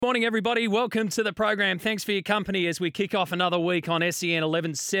Morning, everybody. Welcome to the program. Thanks for your company as we kick off another week on SEN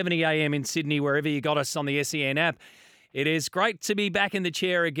 1170 AM in Sydney, wherever you got us on the SEN app. It is great to be back in the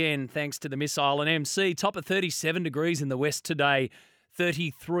chair again, thanks to the Missile and MC. Top of 37 degrees in the west today,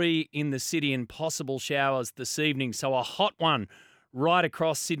 33 in the city, and possible showers this evening. So a hot one right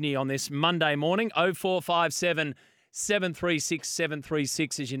across Sydney on this Monday morning. 0457 736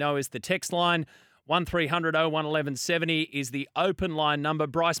 736, as you know, is the text line. 1300 01 1170 is the open line number.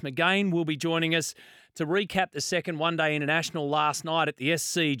 Bryce McGain will be joining us to recap the second one-day international last night at the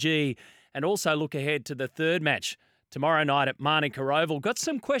SCG and also look ahead to the third match tomorrow night at Manuka Oval. Got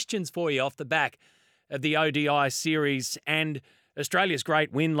some questions for you off the back of the ODI series and Australia's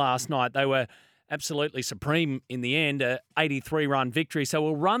great win last night. They were absolutely supreme in the end, a 83-run victory. So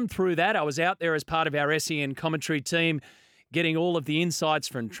we'll run through that. I was out there as part of our SEN commentary team, getting all of the insights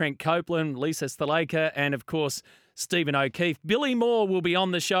from Trent Copeland, Lisa Sthalekar, and, of course, Stephen O'Keefe. Billy Moore will be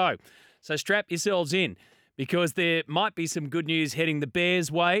on the show. So strap yourselves in because there might be some good news heading the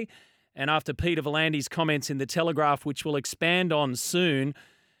Bears' way. And after Peter Volandi's comments in The Telegraph, which we'll expand on soon,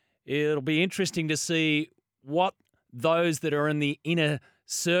 it'll be interesting to see what those that are in the inner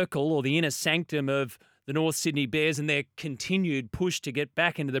circle or the inner sanctum of the North Sydney Bears and their continued push to get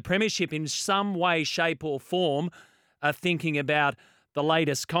back into the premiership in some way, shape or form are thinking about the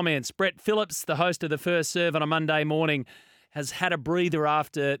latest comments. Brett Phillips, the host of The First Serve on a Monday morning, has had a breather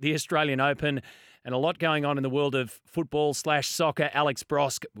after the Australian Open and a lot going on in the world of football/soccer. Alex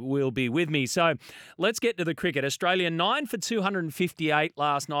Brosk will be with me. So let's get to the cricket. Australia 9 for 258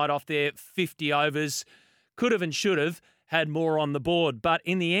 last night off their 50 overs. Could have and should have had more on the board, but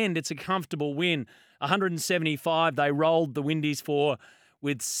in the end, it's a comfortable win. 175 they rolled the Windies for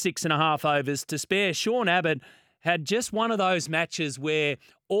with 6.5 overs to spare. Sean Abbott had just one of those matches where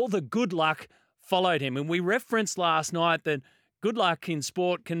all the good luck followed him. And we referenced last night that good luck in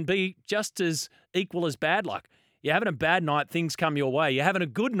sport can be just as equal as bad luck. You're having a bad night, things come your way. You're having a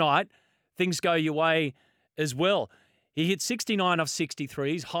good night, things go your way as well. He hit 69 off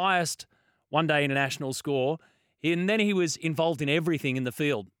 63, his highest one-day international score. And then he was involved in everything in the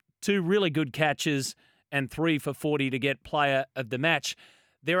field. 2 really good catches and 3 for 40 to get player of the match.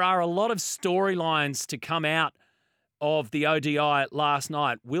 There are a lot of storylines to come out of the ODI last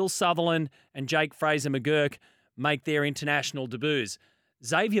night. Will Sutherland and Jake Fraser-McGurk make their international debuts.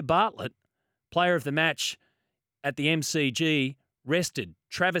 Xavier Bartlett, player of the match at the MCG, rested.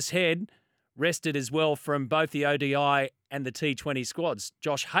 Travis Head rested as well from both the ODI and the T20 squads.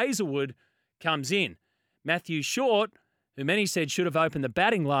 Josh Hazlewood comes in. Matthew Short, who many said should have opened the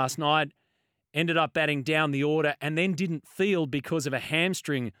batting last night, ended up batting down the order and then didn't field because of a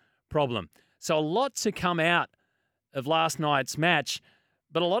hamstring problem. So a lot to come out of last night's match,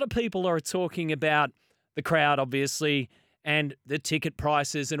 but a lot of people are talking about the crowd, obviously, and the ticket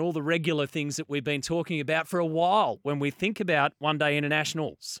prices and all the regular things that we've been talking about for a while when we think about one-day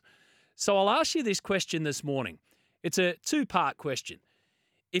internationals. So I'll ask you this question this morning. It's a 2-part question.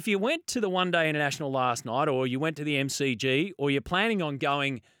 If you went to the one-day international last night or you went to the MCG or you're planning on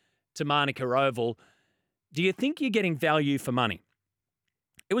going to Manuka Oval, do you think you're getting value for money?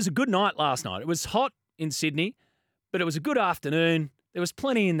 It was a good night last night. It was hot in Sydney, but it was a good afternoon. There was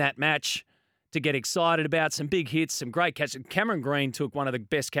plenty in that match to get excited about. Some big hits, some great catches. Cameron Green took one of the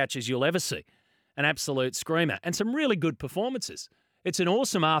best catches you'll ever see. An absolute screamer. And some really good performances. It's an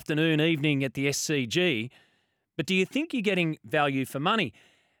awesome afternoon, evening at the SCG. But do you think you're getting value for money?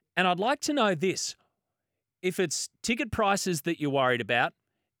 And I'd like to know this. If it's ticket prices that you're worried about,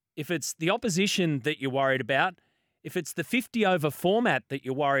 if it's the opposition that you're worried about, if it's the 50-over format that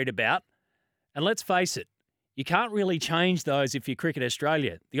you're worried about, and let's face it, you can't really change those if you're Cricket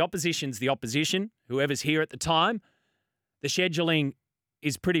Australia. The opposition's the opposition, whoever's here at the time. The scheduling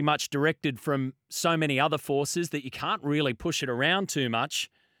is pretty much directed from so many other forces that you can't really push it around too much.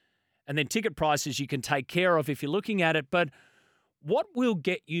 And then ticket prices you can take care of if you're looking at it. But what will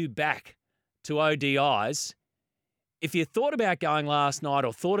get you back to ODIs if you thought about going last night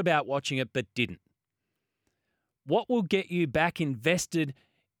or thought about watching it but didn't? What will get you back invested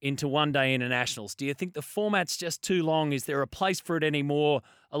into one-day internationals? Do you think the format's just too long? Is there a place for it anymore?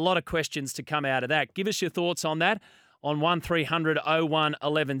 A lot of questions to come out of that. Give us your thoughts on that on 1300 01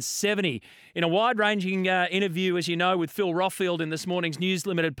 1170. In a wide-ranging interview, as you know, with Phil Rothfield in this morning's News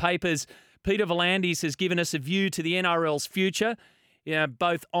Limited papers, Peter Volandis has given us a view to the NRL's future,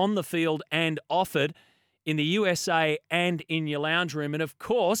 both on the field and off it, in the USA and in your lounge room. And, of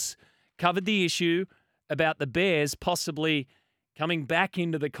course, covered the issue about the Bears possibly coming back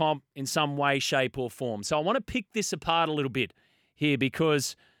into the comp in some way, shape or form. So I want to pick this apart a little bit here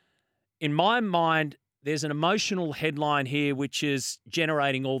because in my mind, there's an emotional headline here which is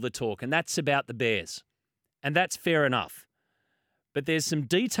generating all the talk, and that's about the Bears. And that's fair enough. But there's some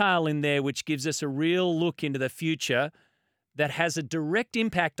detail in there which gives us a real look into the future that has a direct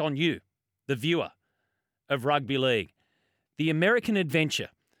impact on you, the viewer of rugby league. The American adventure,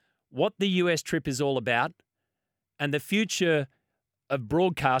 what the US trip is all about, and the future of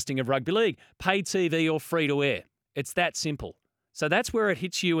broadcasting of rugby league, pay TV or free to air. It's that simple. So that's where it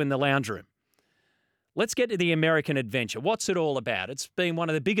hits you in the lounge room. Let's get to the American adventure. What's it all about? It's been one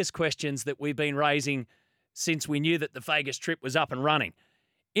of the biggest questions that we've been raising since we knew that the Vegas trip was up and running.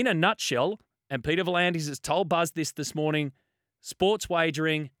 In a nutshell, and Peter V'landys has told Buzz this morning, sports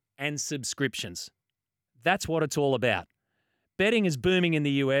wagering and subscriptions. That's what it's all about. Betting is booming in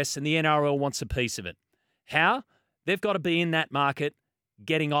the US and the NRL wants a piece of it. How? They've got to be in that market,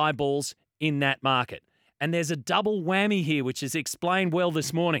 getting eyeballs in that market. And there's a double whammy here, which is explained well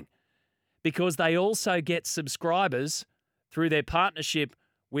this morning, because they also get subscribers through their partnership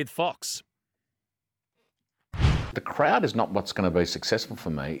with Fox. The crowd is not what's going to be successful for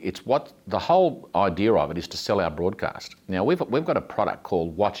me. It's what the whole idea of it is to sell our broadcast. Now, we've got a product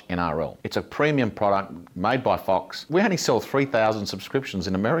called Watch NRL. It's a premium product made by Fox. We only sell 3,000 subscriptions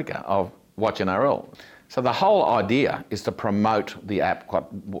in America of Watch NRL. So the whole idea is to promote the app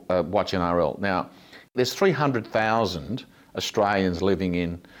Watch NRL. Now, there's 300,000 Australians living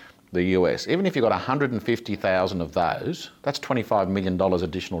in the US. Even if you've got 150,000 of those, that's $25 million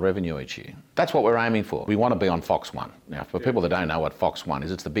additional revenue each year. That's what we're aiming for. We want to be on Fox One. Now, for people that don't know what Fox One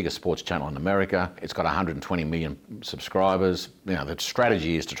is, it's the biggest sports channel in America. It's got 120 million subscribers. You know, the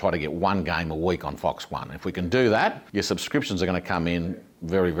strategy is to try to get one game a week on Fox One. If we can do that, your subscriptions are going to come in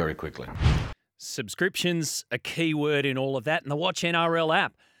very, very quickly. Subscriptions, a key word in all of that, and the Watch NRL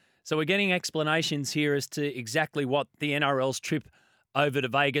app. So we're getting explanations here as to exactly what the NRL's trip over to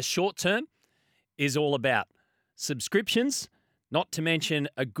Vegas short term is all about. Subscriptions, not to mention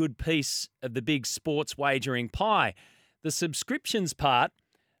a good piece of the big sports wagering pie. The subscriptions part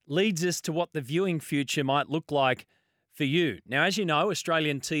leads us to what the viewing future might look like for you. Now, as you know,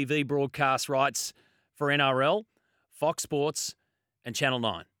 Australian TV broadcast rights for NRL, Fox Sports and Channel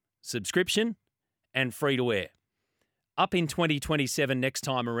 9. Subscription and free to air. Up in 2027 next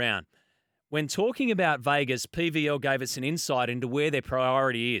time around. When talking about Vegas, PVL gave us an insight into where their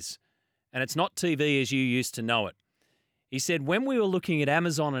priority is. And it's not TV as you used to know it. He said, when we were looking at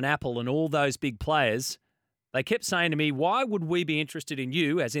Amazon and Apple and all those big players, they kept saying to me, why would we be interested in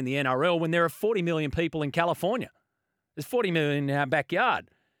you, as in the NRL, when there are 40 million people in California? There's 40 million in our backyard.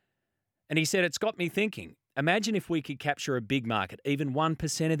 And he said, it's got me thinking, imagine if we could capture a big market, even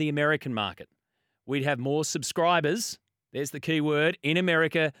 1% of the American market. We'd have more subscribers, there's the key word, in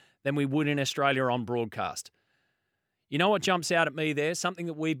America than we would in Australia on broadcast. You know what jumps out at me there? Something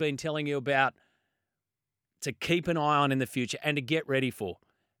that we've been telling you about to keep an eye on in the future and to get ready for.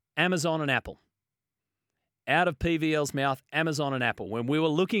 Amazon and Apple. Out of PVL's mouth, Amazon and Apple. When we were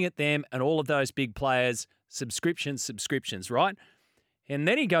looking at them and all of those big players, subscriptions, right? And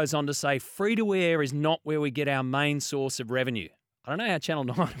then he goes on to say, free-to-air is not where we get our main source of revenue. I don't know how Channel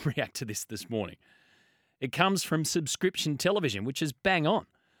 9 react to this morning. It comes from subscription television, which is bang on.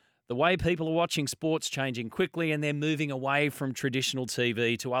 The way people are watching sports changing quickly, and they're moving away from traditional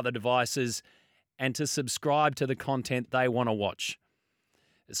TV to other devices and to subscribe to the content they want to watch.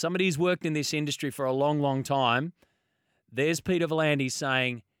 As somebody who's worked in this industry for a long, long time, there's Peter V'landys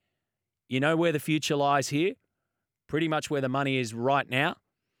saying, you know where the future lies here? Pretty much where the money is right now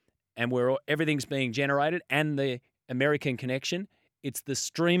and where everything's being generated and the American connection. It's the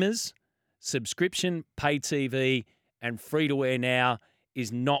streamers, subscription, pay TV, and free-to-air now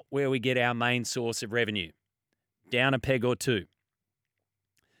is not where we get our main source of revenue. Down a peg or two.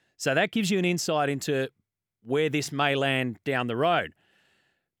 So that gives you an insight into where this may land down the road.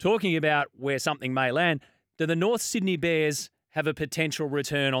 Talking about where something may land, do the North Sydney Bears have a potential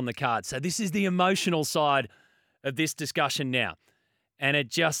return on the card? So this is the emotional side of this discussion now. And it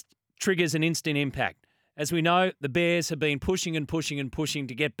just triggers an instant impact. As we know, the Bears have been pushing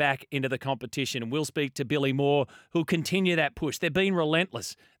to get back into the competition. And we'll speak to Billy Moore, who'll continue that push. They've been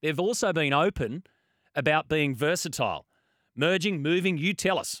relentless. They've also been open about being versatile. Merging, moving, you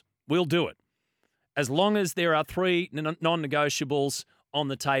tell us. We'll do it. As long as there are 3 non-negotiables on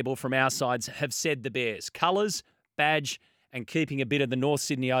the table from our sides, have said the Bears. Colours, badge, and keeping a bit of the North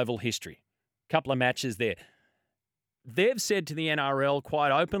Sydney Oval history. Couple of matches there. They've said to the NRL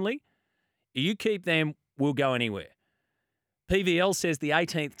quite openly, you keep them, we'll go anywhere. PVL says the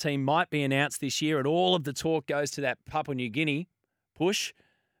 18th team might be announced this year, and all of the talk goes to that Papua New Guinea push.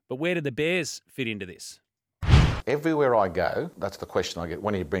 But where do the Bears fit into this? Everywhere I go, that's the question I get,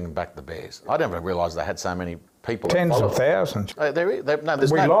 when are you bringing back the Bears? I never realised they had so many people. Tens of thousands.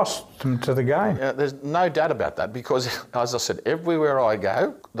 We lost them to the game. There's no doubt about that because, as I said, everywhere I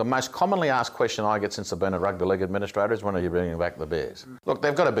go, the most commonly asked question I get since I've been a rugby league administrator is when are you bringing back the Bears? Look,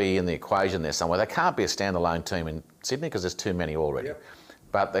 they've got to be in the equation there somewhere. They can't be a standalone team in Sydney because there's too many already. Yep.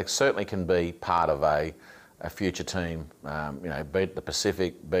 But they certainly can be part of a future team, be it the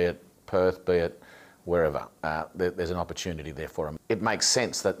Pacific, be it Perth, be it wherever. There's an opportunity there for them. It makes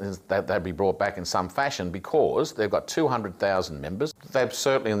sense that they'd be brought back in some fashion because they've got 200,000 members. They're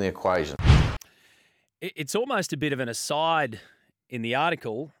certainly in the equation. It's almost a bit of an aside in the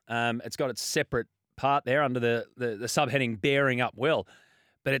article. It's got its separate part there under the subheading bearing up well.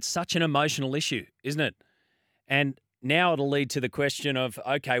 But it's such an emotional issue, isn't it? And now it'll lead to the question of,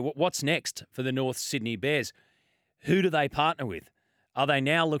 okay, what's next for the North Sydney Bears? Who do they partner with? Are they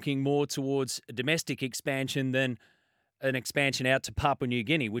now looking more towards a domestic expansion than an expansion out to Papua New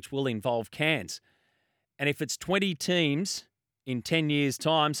Guinea, which will involve Cairns? And if it's 20 teams in 10 years'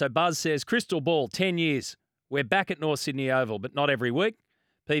 time, so Buzz says, crystal ball, 10 years, we're back at North Sydney Oval, but not every week.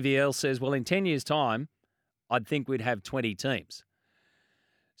 PVL says, well, in 10 years' time, I'd think we'd have 20 teams.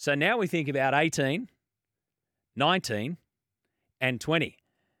 So now we think about 18, 19, and 20.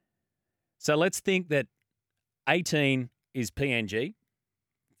 So let's think that 18 is PNG,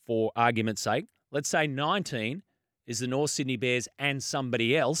 for argument's sake. Let's say 19 is the North Sydney Bears and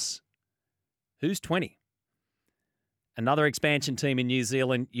somebody else. Who's 20? Another expansion team in New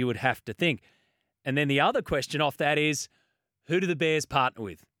Zealand, you would have to think. And then the other question off that is, who do the Bears partner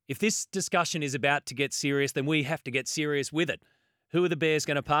with? If this discussion is about to get serious, then we have to get serious with it. Who are the Bears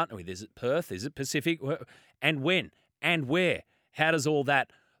going to partner with? Is it Perth? Is it Pacific? And when? And where? How does all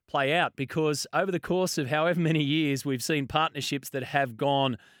that play out? Because over the course of however many years, we've seen partnerships that have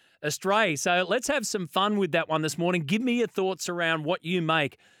gone astray. So let's have some fun with that one this morning. Give me your thoughts around what you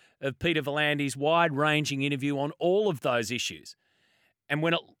make of Peter V'landys's wide-ranging interview on all of those issues. And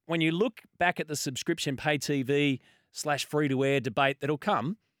when you look back at the subscription pay TV / free-to-air debate that'll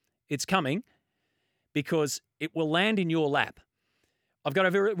come, it's coming because it will land in your lap. I've got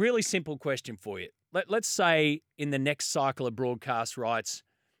a really simple question for you. Let's say in the next cycle of broadcast rights,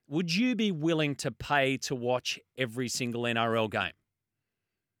 would you be willing to pay to watch every single NRL game?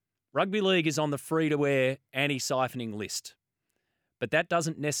 Rugby League is on the free-to-air anti-siphoning list, but that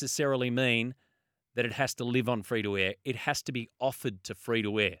doesn't necessarily mean that it has to live on free-to-air. It has to be offered to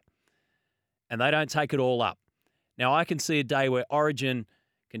free-to-air, and they don't take it all up. Now, I can see a day where Origin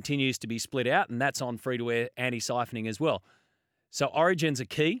continues to be split out, and that's on free-to-air anti-siphoning as well. So Origin's a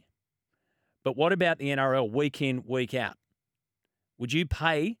key, but what about the NRL week in, week out? Would you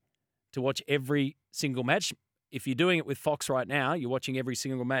pay to watch every single match? If you're doing it with Fox right now, you're watching every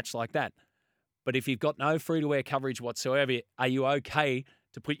single match like that. But if you've got no free-to-air coverage whatsoever, are you okay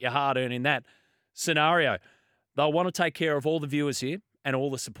to put your hard-earned in that scenario? They'll want to take care of all the viewers here and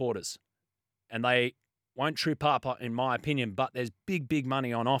all the supporters. And they won't trip up, in my opinion, but there's big, big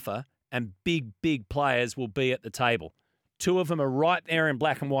money on offer and big, big players will be at the table. Two of them are right there in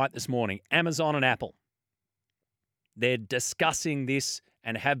black and white this morning, Amazon and Apple. They're discussing this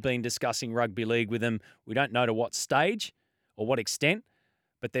and have been discussing rugby league with them. We don't know to what stage or what extent,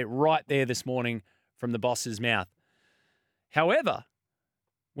 but they're right there this morning from the boss's mouth. However,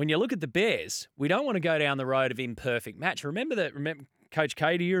 when you look at the Bears, we don't want to go down the road of imperfect match. Remember Coach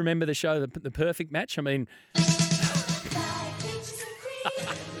K, do you remember the show, The Perfect Match? I mean...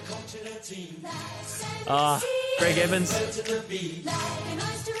 Greg Evans.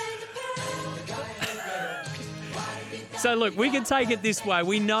 So, look, we can take it this way.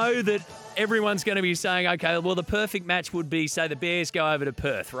 We know that everyone's going to be saying, okay, well, the perfect match would be, say, the Bears go over to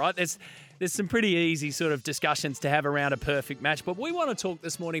Perth, right? There's some pretty easy sort of discussions to have around a perfect match, but we want to talk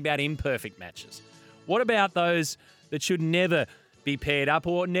this morning about imperfect matches. What about those that should never be paired up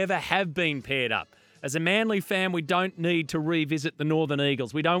or never have been paired up? As a Manly fan, we don't need to revisit the Northern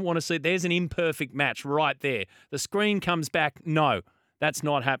Eagles. We don't want to see, there's an imperfect match right there. The screen comes back. No, that's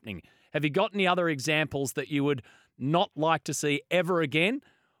not happening. Have you got any other examples that you would not like to see ever again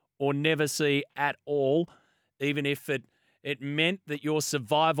or never see at all, even if it meant that your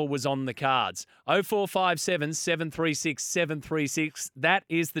survival was on the cards? 0457 736 736. That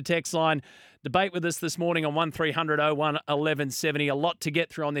is the text line. Debate with us this morning on 1300 01 1170. A lot to get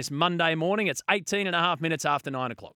through on this Monday morning. It's 18 and a half minutes after 9 o'clock.